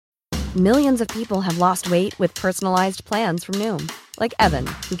Millions of people have lost weight with personalized plans from Noom, like Evan,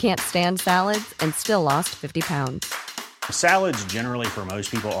 who can't stand salads and still lost 50 pounds. Salads generally for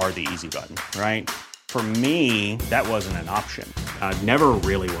most people are the easy button, right? For me, that wasn't an option. I never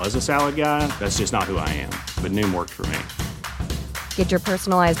really was a salad guy. That's just not who I am. But Noom worked for me. Get your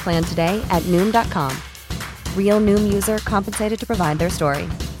personalized plan today at Noom.com. Real Noom user compensated to provide their story.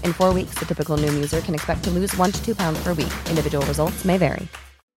 In 4 weeks, the typical Noom user can expect to lose 1 to 2 pounds per week. Individual results may vary.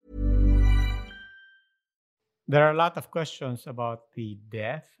 There are a lot of questions about the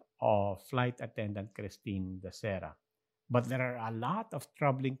death of flight attendant Christine Dacera. But there are a lot of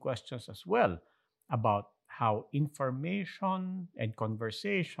troubling questions as well about how information and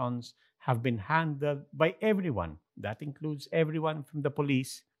conversations have been handled by everyone. That includes everyone from the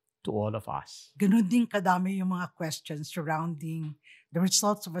police to all of us. Ganun din kadami yung mga questions surrounding the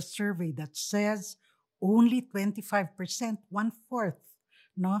results of a survey that says only 25%, one-fourth,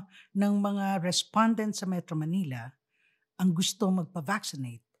 no, ng mga respondents sa Metro Manila ang gusto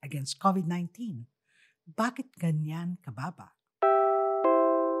magpa-vaccinate against COVID-19. Bakit ganyan kababa?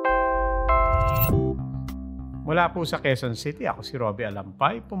 Mula po sa Quezon City, ako si Robbie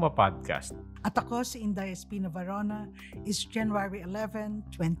Alampay, Puma-Podcast. At ako si Inday Espino Varona. Is January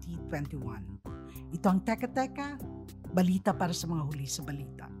 11, 2021. Ito ang Teka Teka, balita para sa mga huli sa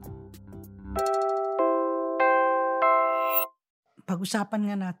balita. Pag-usapan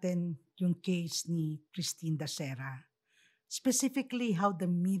nga natin yung case ni Christine Dacera. Specifically, how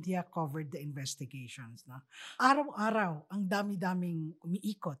the media covered the investigations. No? Araw-araw, ang dami-daming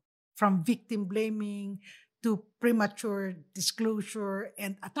umiikot. From victim blaming to premature disclosure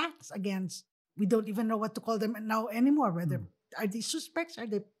and attacks against, we don't even know what to call them now anymore. Whether are they suspects, are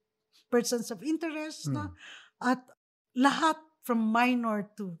they persons of interest? No? At lahat from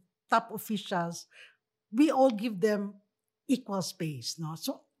minor to top officials, we all give them equal space. No?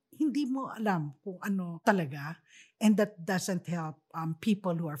 So, hindi mo alam kung ano talaga, and that doesn't help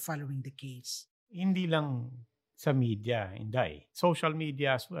people who are following the case. Hindi lang sa media, Inday. Social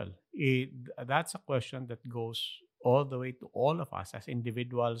media as well. That's a question that goes all the way to all of us as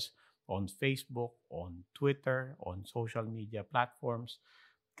individuals on Facebook, on Twitter, on social media platforms.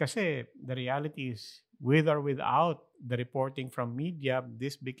 Kasi the reality is, with or without the reporting from media,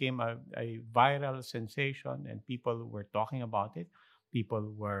 this became a viral sensation and people were talking about it.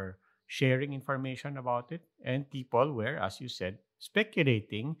 People were sharing information about it, and people were, as you said,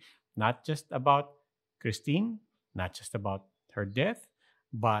 speculating not just about Christine, not just about her death,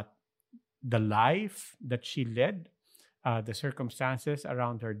 but the life that she led, the circumstances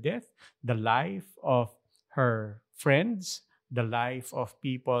around her death, the life of her friends, the lives of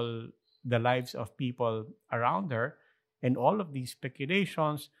people around her, and all of these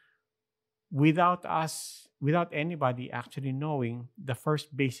speculations without anybody actually knowing the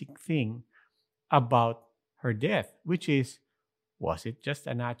first basic thing about her death, which is, was it just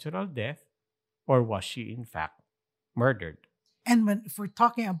a natural death or was she in fact murdered? And if we're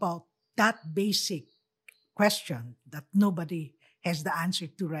talking about that basic question that nobody has the answer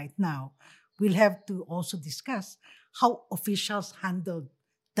to right now, we'll have to also discuss how officials handled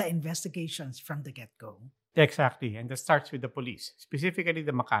the investigations from the get-go. Exactly. And that starts with the police, specifically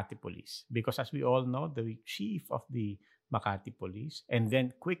the Makati Police. Because as we all know, the chief of the Makati Police, and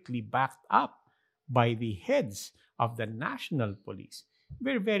then quickly backed up by the heads of the National Police,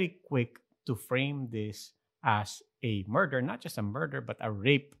 were very quick to frame this as a murder, not just a murder, but a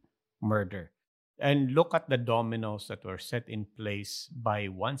rape murder. And look at the dominoes that were set in place by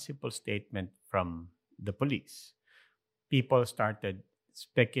one simple statement from the police. People started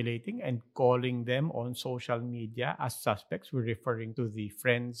speculating and calling them on social media as suspects. We're referring to the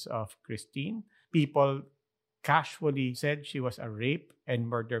friends of Christine. People casually said she was a rape and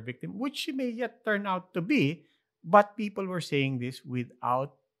murder victim, which she may yet turn out to be, but people were saying this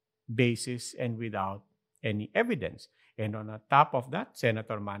without basis and without any evidence. And on the top of that,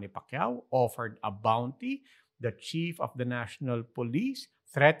 Senator Manny Pacquiao offered a bounty. The chief of the National Police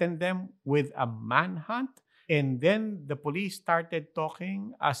threatened them with a manhunt. And then the police started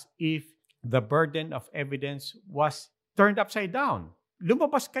talking as if the burden of evidence was turned upside down.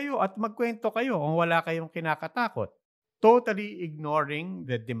 Lumabas kayo at magkwento kayo kung wala kayong kinakatakot. Totally ignoring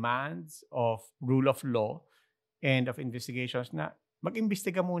the demands of rule of law and of investigations na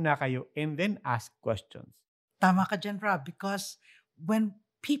mag-imbestiga muna kayo and then ask questions. Tama ka dyan, Rob, because when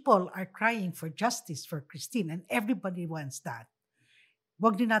people are crying for justice for Christine, and everybody wants that,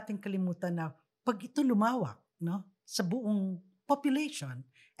 wag din natin kalimutan na pag ito lumawak, no, sa buong population,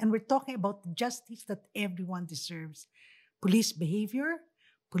 and we're talking about justice that everyone deserves, police behavior,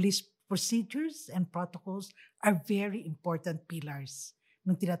 police procedures, and protocols are very important pillars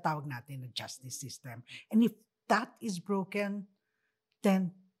ng tinatawag natin na justice system. And if that is broken,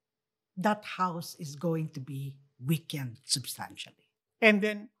 then that house is going to be weakened substantially. And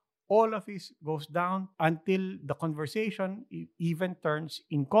then all of this goes down until the conversation even turns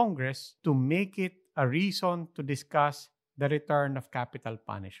in Congress to make it a reason to discuss the return of capital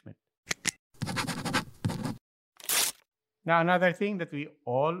punishment. Now, another thing that we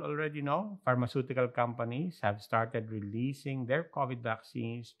all already know, pharmaceutical companies have started releasing their COVID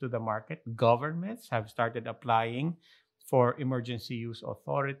vaccines to the market. Governments have started applying for emergency use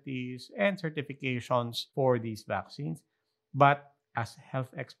authorities and certifications for these vaccines. But as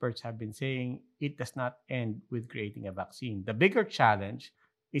health experts have been saying, it does not end with creating a vaccine. The bigger challenge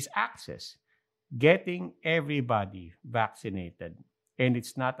is access, getting everybody vaccinated. And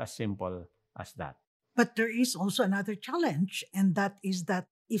it's not as simple as that. But there is also another challenge, and that is that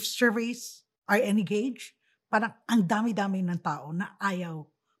if surveys are any gauge, parang ang dami-dami ng tao na ayaw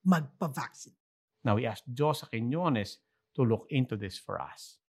magpa-vaccine. Now, we asked Josa Quiñones to look into this for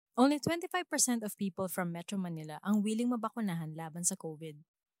us. Only 25% of people from Metro Manila ang willing mabakunahan laban sa COVID.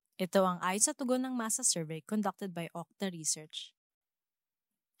 Ito ang ayon sa tugon ng masa survey conducted by Okta Research.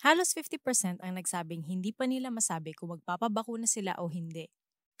 Halos 50% ang nagsabing hindi pa nila masabi kung magpapabakuna sila o hindi,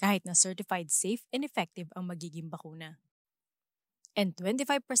 kahit na certified safe and effective ang magiging bakuna. And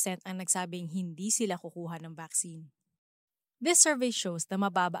 25% ang nagsabing hindi sila kukuha ng vaccine. This survey shows na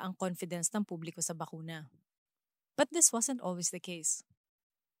mababa ang confidence ng publiko sa bakuna. But this wasn't always the case.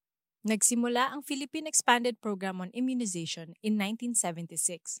 Nagsimula ang Philippine Expanded Program on Immunization in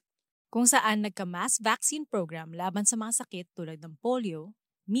 1976, kung saan nagka-mass vaccine program laban sa mga sakit tulad ng polio,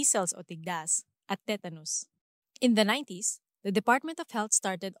 measles o tigdas, at tetanus. In the 90s, the Department of Health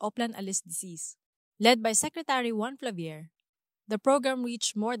started Oplan-Alis disease. Led by Secretary Juan Flavier, the program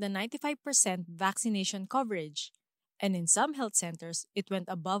reached more than 95% vaccination coverage, and in some health centers, it went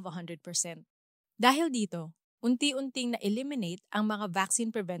above 100%. Dahil dito, unti-unting na-eliminate ang mga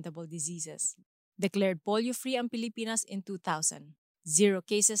vaccine-preventable diseases. Declared polio-free ang Pilipinas in 2000, 0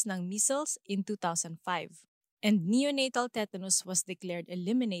 cases ng measles in 2005, and neonatal tetanus was declared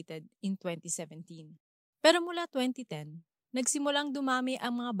eliminated in 2017. Pero mula 2010, nagsimulang dumami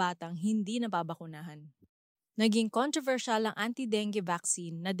ang mga batang hindi nababakunahan. Naging controversial ang anti-dengue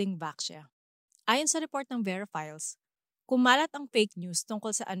vaccine na Dengvaxia. Ayon sa report ng Verifiles, kumalat ang fake news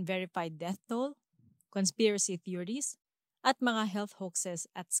tungkol sa unverified death toll, conspiracy theories, at mga health hoaxes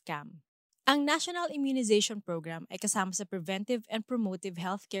at scam. Ang National Immunization Program ay kasama sa preventive and promotive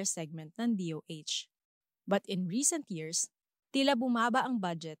healthcare segment ng DOH. But in recent years, tila bumaba ang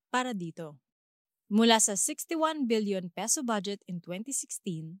budget para dito. Mula sa 61 billion peso budget in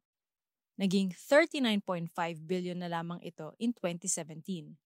 2016, naging 39.5 billion na lamang ito in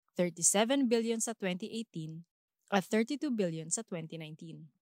 2017, 37 billion sa 2018, at 32 billion sa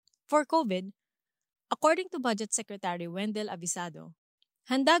 2019. For COVID, according to Budget Secretary Wendell Avisado,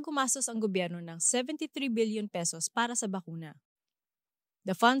 handa gumastos ang gobyerno ng 73 billion pesos para sa bakuna.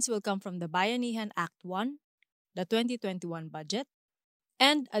 The funds will come from the Bayanihan Act 1, the 2021 budget,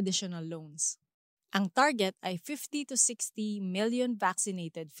 and additional loans. Ang target ay 50 to 60 million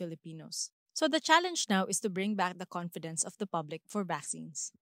vaccinated Filipinos. So the challenge now is to bring back the confidence of the public for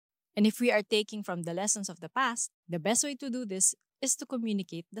vaccines. And if we are taking from the lessons of the past, the best way to do this is to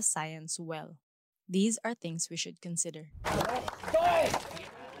communicate the science well. These are things we should consider.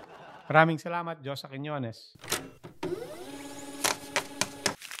 Maraming salamat, Josa Quiñones.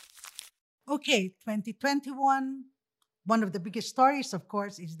 Okay, 2021, one of the biggest stories, of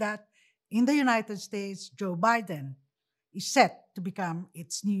course, is that in the United States, Joe Biden is set to become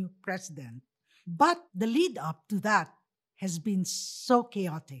its new president. But the lead up to that has been so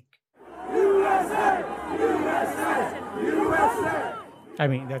chaotic. USA! USA! USA! I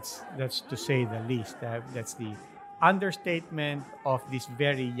mean, that's to say the least. That's the understatement of this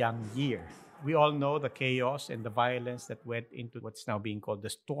very young year. We all know the chaos and the violence that went into what's now being called the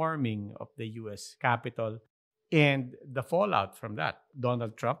storming of the U.S. Capitol and the fallout from that.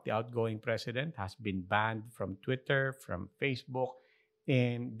 Donald Trump, the outgoing president, has been banned from Twitter, from Facebook,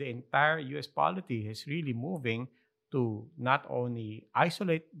 and the entire U.S. polity is really moving to not only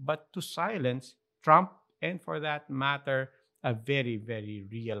isolate but to silence Trump and, for that matter, a very, very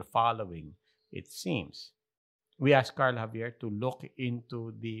real following, it seems. We asked Carl Javier to look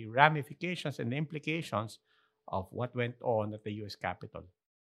into the ramifications and the implications of what went on at the U.S. Capitol.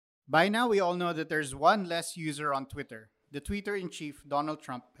 By now, we all know that there's one less user on Twitter. The Twitter-in-chief, Donald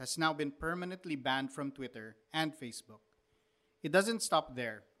Trump, has now been permanently banned from Twitter and Facebook. It doesn't stop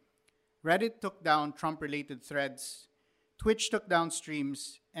there. Reddit took down Trump-related threads, Twitch took down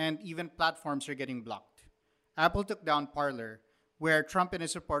streams, and even platforms are getting blocked. Apple took down Parler, where Trump and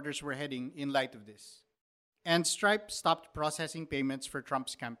his supporters were heading in light of this. And Stripe stopped processing payments for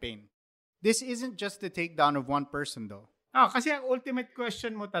Trump's campaign. This isn't just the takedown of one person though. Kasi ang ultimate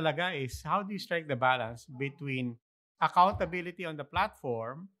question mo talaga is, how do you strike the balance between accountability on the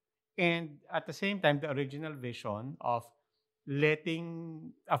platform and at the same time the original vision of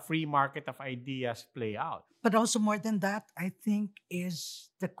letting a free market of ideas play out? But also more than that, I think, is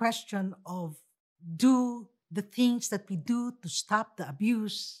the question of, do the things that we do to stop the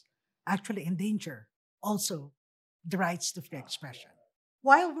abuse actually endanger also the rights to free expression?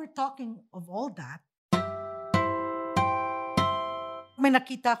 While we're talking of all that, may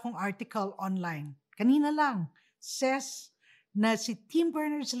nakita akong article online, kanina lang, says na si Tim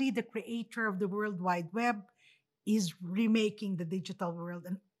Berners-Lee, the creator of the World Wide Web, is remaking the digital world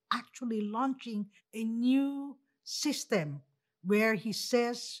and actually launching a new system where he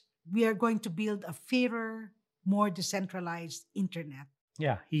says we are going to build a fairer, more decentralized internet.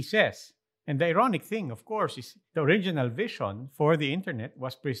 Yeah, he says. And the ironic thing, of course, is the original vision for the internet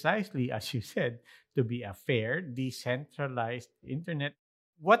was precisely, as you said, to be a fair, decentralized internet.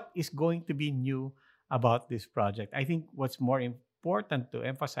 What is going to be new about this project? I think what's more important to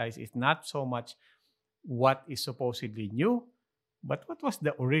emphasize is not so much what is supposedly new, but what was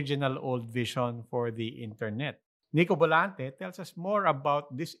the original old vision for the internet. Nico Bolante tells us more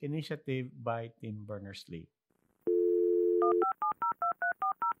about this initiative by Tim Berners-Lee.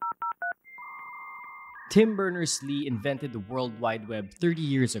 Tim Berners-Lee invented the World Wide Web 30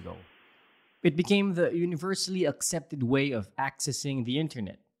 years ago. It became the universally accepted way of accessing the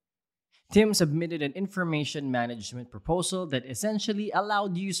internet. Tim submitted an information management proposal that essentially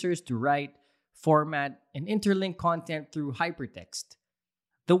allowed users to write, format, and interlink content through hypertext.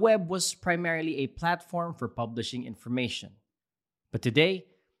 The web was primarily a platform for publishing information. But today,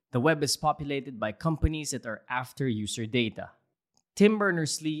 the web is populated by companies that are after user data. Tim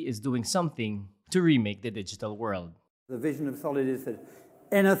Berners-Lee is doing something to remake the digital world. The vision of Solid is that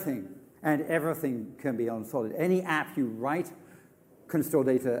anything and everything can be on Solid. Any app you write can store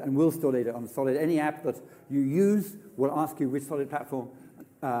data and will store data on Solid. Any app that you use will ask you which Solid platform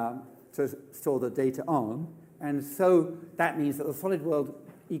to store the data on. And so that means that the Solid World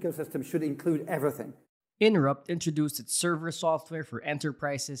ecosystem should include everything. Inrupt introduced its server software for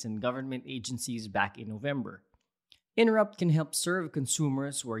enterprises and government agencies back in November. Inrupt can help serve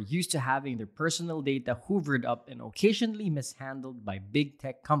consumers who are used to having their personal data hoovered up and occasionally mishandled by big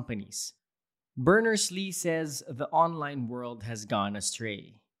tech companies. Berners-Lee says the online world has gone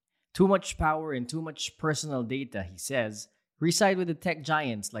astray. Too much power and too much personal data, he says, reside with the tech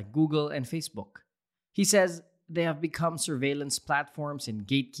giants like Google and Facebook. He says they have become surveillance platforms and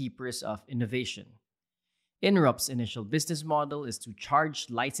gatekeepers of innovation. Inrupt's initial business model is to charge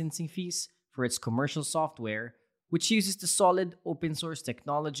licensing fees for its commercial software, which uses the solid open source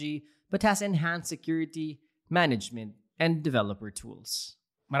technology but has enhanced security, management, and developer tools.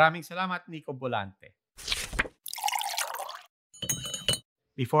 Maraming salamat, Nico Bolante.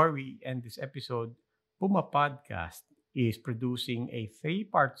 Before we end this episode, Puma Podcast is producing a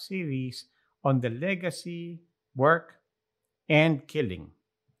 3-part series on the legacy, work, and killing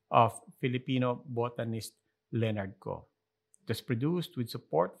of Filipino botanist Leonard Ko. It was produced with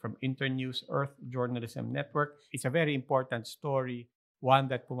support from Internews Earth Journalism Network. It's a very important story, one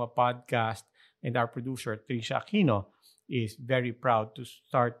that Puma Podcast and our producer Trisha Aquino is very proud to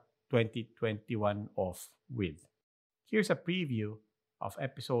start 2021 off with. Here's a preview of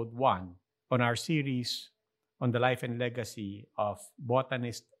episode 1 on our series on the life and legacy of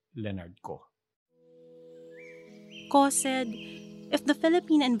botanist Leonard Ko. Ko said, "If the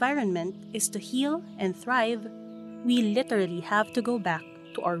Philippine environment is to heal and thrive, we literally have to go back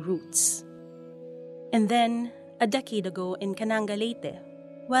to our roots." And then, a decade ago in Cananga, Leyte,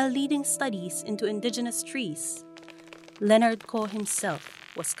 while leading studies into indigenous trees, Leonard Ko himself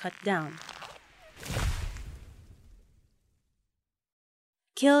was cut down.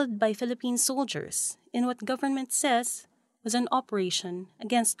 Killed by Philippine soldiers in what government says was an operation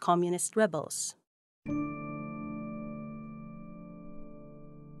against communist rebels.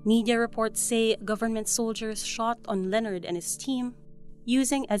 Media reports say government soldiers shot on Leonard and his team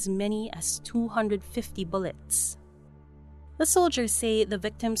using as many as 250 bullets. The soldiers say the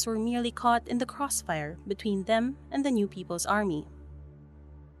victims were merely caught in the crossfire between them and the New People's Army.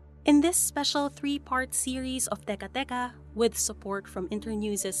 In this special 3-part series of Teka Teka, with support from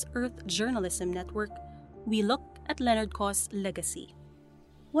Internews' Earth Journalism Network, we look at Leonard Ko's legacy.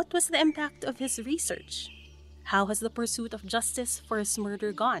 What was the impact of his research? How has the pursuit of justice for his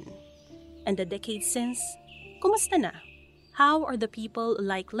murder gone? And a decade since, kumusta na? How are the people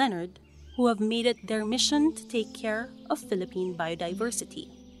like Leonard who have made it their mission to take care of Philippine biodiversity.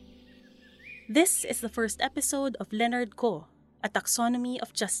 This is the first episode of Leonard Co, A Taxonomy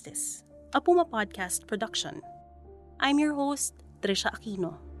of Justice, a Puma Podcast production. I'm your host, Trisha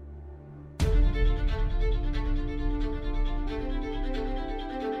Aquino.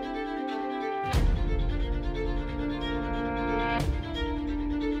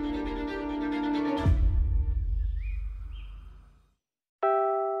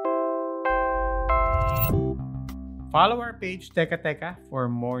 Follow our page Teka Teka for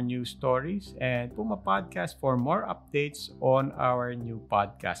more news stories and Puma Podcast for more updates on our new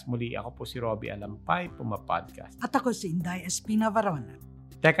podcast. Muli, ako po si Robbie Alampay, Puma Podcast. At ako si Inday Espina Varona.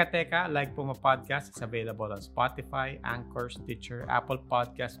 Teka Teka, like Puma Podcast, is available on Spotify, Anchor, Stitcher, Apple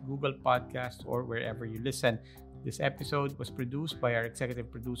Podcasts, Google Podcasts, or wherever you listen. This episode was produced by our executive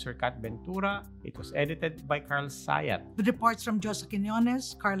producer, Kat Ventura. It was edited by Carl Sayat. With reports from Josa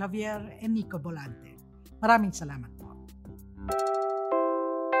Quinones, Carl Javier, and Nico Bolante. Maraming salamat po.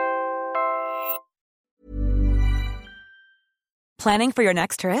 Planning for your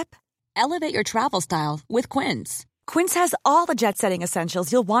next trip? Elevate your travel style with Quince. Quince has all the jet-setting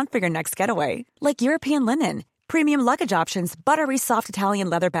essentials you'll want for your next getaway, like European linen, premium luggage options, buttery soft Italian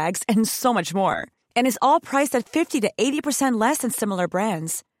leather bags, and so much more. And is all priced at 50 to 80% less than similar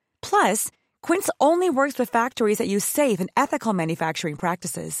brands. Plus, Quince only works with factories that use safe and ethical manufacturing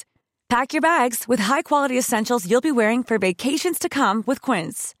practices. Pack your bags with high-quality essentials you'll be wearing for vacations to come with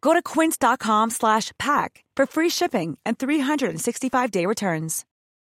Quince. Go to quince.com/pack for free shipping and 365-day returns.